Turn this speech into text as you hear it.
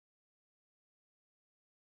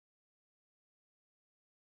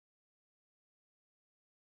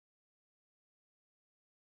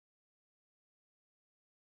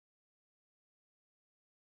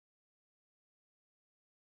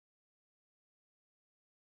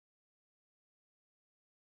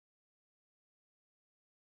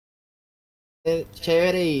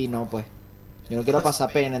chévere y no, pues, yo no quiero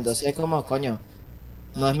pasar pena, entonces es como, coño,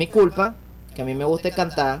 no es mi culpa que a mí me guste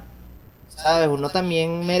cantar, ¿sabes? Uno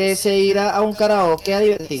también merece ir a un karaoke a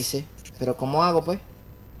divertirse, pero ¿cómo hago, pues?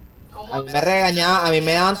 A mí me regañaban, a mí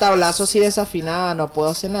me daban tablazos si desafinaba, no puedo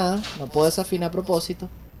hacer nada, no puedo desafinar a propósito.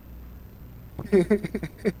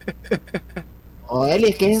 Oh, Eli,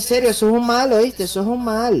 es que es en serio, eso es un mal, ¿oíste? Eso es un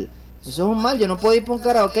mal. Eso es un mal, yo no puedo ir para un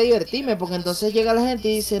karaoke a divertirme, porque entonces llega la gente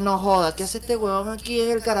y dice, no joda, ¿qué hace este huevón aquí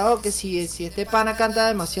en el karaoke si este pana canta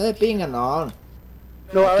demasiado de pinga? No,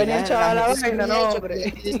 No va a aquí venir el la chaval a gente la se vaina, ríe de no, hecho,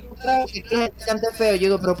 hombre. que un karaoke, que la gente canta feo. Yo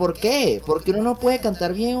digo, pero ¿por qué? Porque uno no puede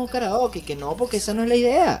cantar bien en un karaoke, que no, porque esa no es la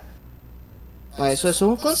idea. Para eso es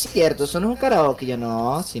un concierto, eso no es un karaoke. Yo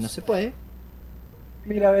no, así no se puede.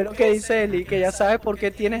 Mira, a ver lo que dice Eli, que ya sabe por qué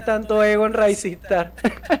tienes tanto ego en Raicistar.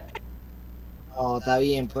 No, está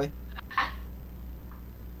bien, pues.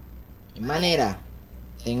 De manera,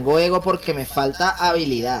 tengo ego porque me falta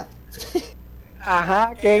habilidad.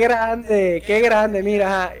 Ajá, qué grande,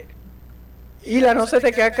 mira, ajá. Hila, no se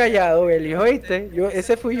te queda callado, Eli, ¿oíste?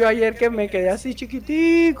 Ese fui yo ayer que me quedé así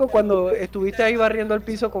chiquitico cuando estuviste ahí barriendo el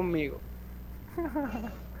piso conmigo.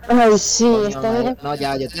 Ay, sí, Coño, esta madre. vez. No,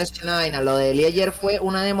 ya, yo te voy a decir una vaina. Lo de Eli ayer fue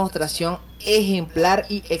una demostración ejemplar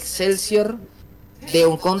y excelsior de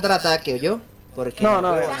un contraataque, ¿oyó? Porque No,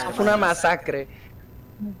 no, no, huevón, eso fue una masacre.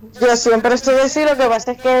 Yo siempre estoy así, lo que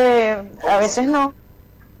pasa es que a veces no.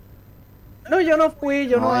 No, yo no fui,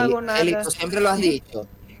 yo no no, hago Eli, nada. tú siempre lo has dicho.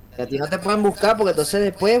 Que a ti no te pueden buscar porque entonces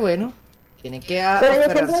después, bueno, tienen que Pero yo siempre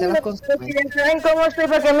aferrarse a digo, las pero si consecuencias. ya saben cómo estoy,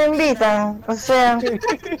 ¿para qué me invitan? O sea, él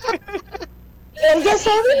ya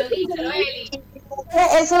sabe.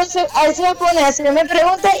 Él a él se va a poner, así me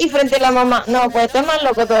pregunta y frente a la mamá. No, pues este es más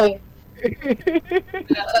loco todavía.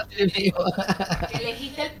 Así mismo.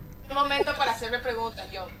 Elegiste el momento para hacerme preguntas,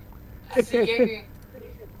 yo. Así que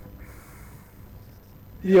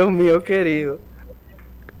Dios mío querido.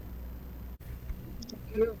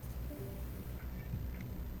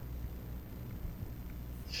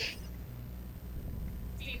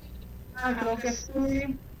 Ah, creo que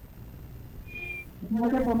sí. No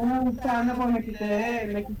te pongo buscando porque me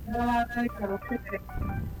quité la bata de karaoke.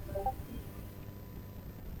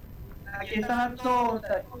 Aquí está la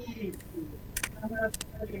torta, aquí.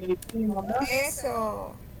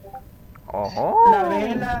 eso. La ¡Ojo!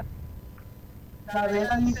 vela, la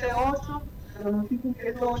vela dice 8, pero no dice que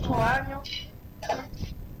es 8 años.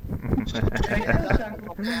 Ahí está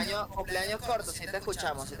escuchando. Cumpleaños corto, si te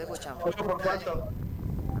escuchamos, si te escuchamos. 8 por 4.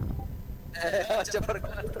 8 por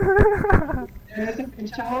 4. Debe ser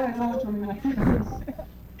el chavo del 8, me imagino.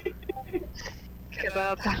 ¡Qué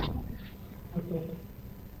rata!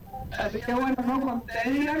 Así que bueno, no, con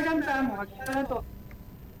ustedes digan cantamos. Aquí está la torta.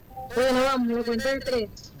 Bueno, vamos, lo cuento de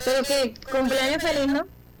tres. Pero que, cumpleaños feliz, ¿no?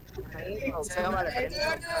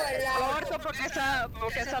 Corto porque esa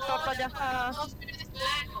torta ya está.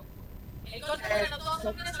 El corte venezolano, todos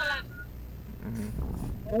son venezolanos.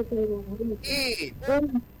 Y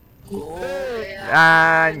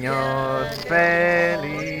Años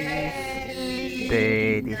feliz,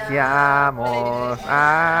 te deseamos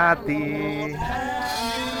a ti.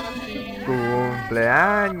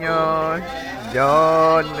 Cumpleaños,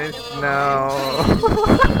 Jon Snow.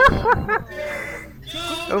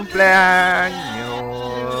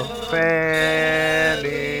 Cumpleaños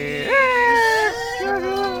feliz.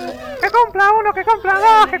 Que cumpla uno, que cumpla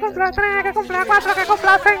dos, que cumpla tres, que cumpla cuatro, que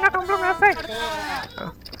cumpla seis, que cumpla seis.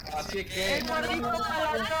 así que ¡El mordisco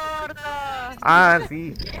para la torta! Ah,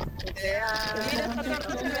 Sí. Mira esta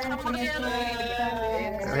torta que me está mordiendo.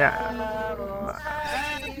 ya.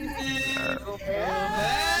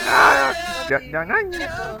 Ah, ya,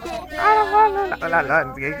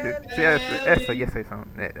 sí, sí, eso, y eso, eso.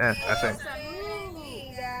 Amiga.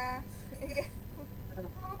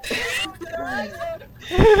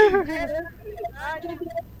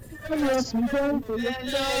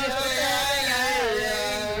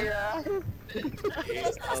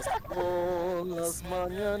 Estas son las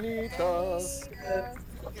mañanitas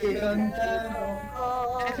Que cantaron.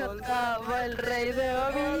 Cantaba el rey de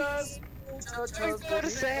Oris. Hoy por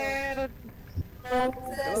ser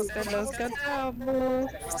te los cantamos.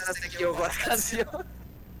 Esta se equivocó la canción.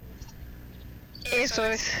 Eso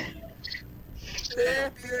es.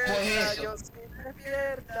 Despierta, yo soy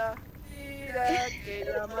despierta. Mira que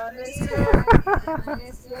ya amaneció.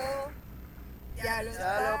 Amaneció. Ya lo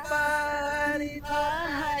Ya los pajaritos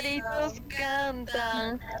Pajaritos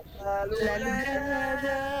cantan. la La luna luna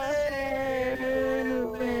ya se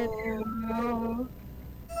metió.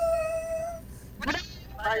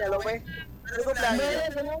 Vaya, lo ves. Es cumpleaños.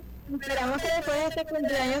 Bueno, esperamos que después de este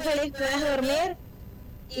cumpleaños feliz puedas dormir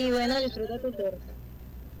Y bueno, disfruta tu torta.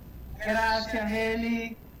 Gracias,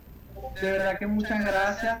 Eli. De verdad que muchas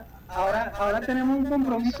gracias. Ahora tenemos un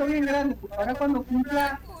compromiso bien grande. Ahora cuando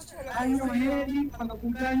cumpla años Eli, cuando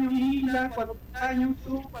cumpla años Hilda, cuando cumpla años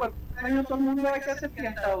tú, cuando cumpla años todo el mundo hay que hacer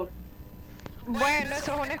fiesta ahora. Bueno,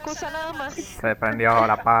 eso es una excusa nada más. Se prendió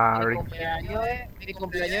la party. Mi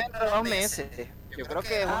cumpleaños es dentro de 2 meses. Yo creo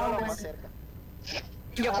que es uno de los más cerca.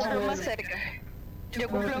 Yo cumplo más cerca. Yo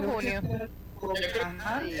cumplo en junio.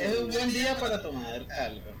 Ajá. Es un buen día para tomar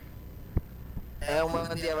algo. Es un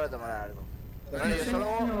buen día para tomar algo. Bueno,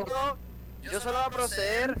 yo solo voy a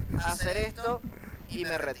proceder a hacer esto y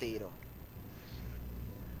me retiro.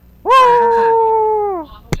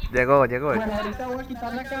 Llegó. Bueno, ahorita voy a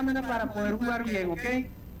quitar la cámara para poder jugar bien, ¿ok?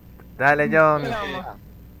 Dale, John.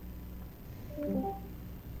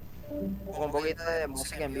 Con un poquito de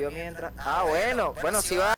música en vivo mientras. Ah, bueno, si va.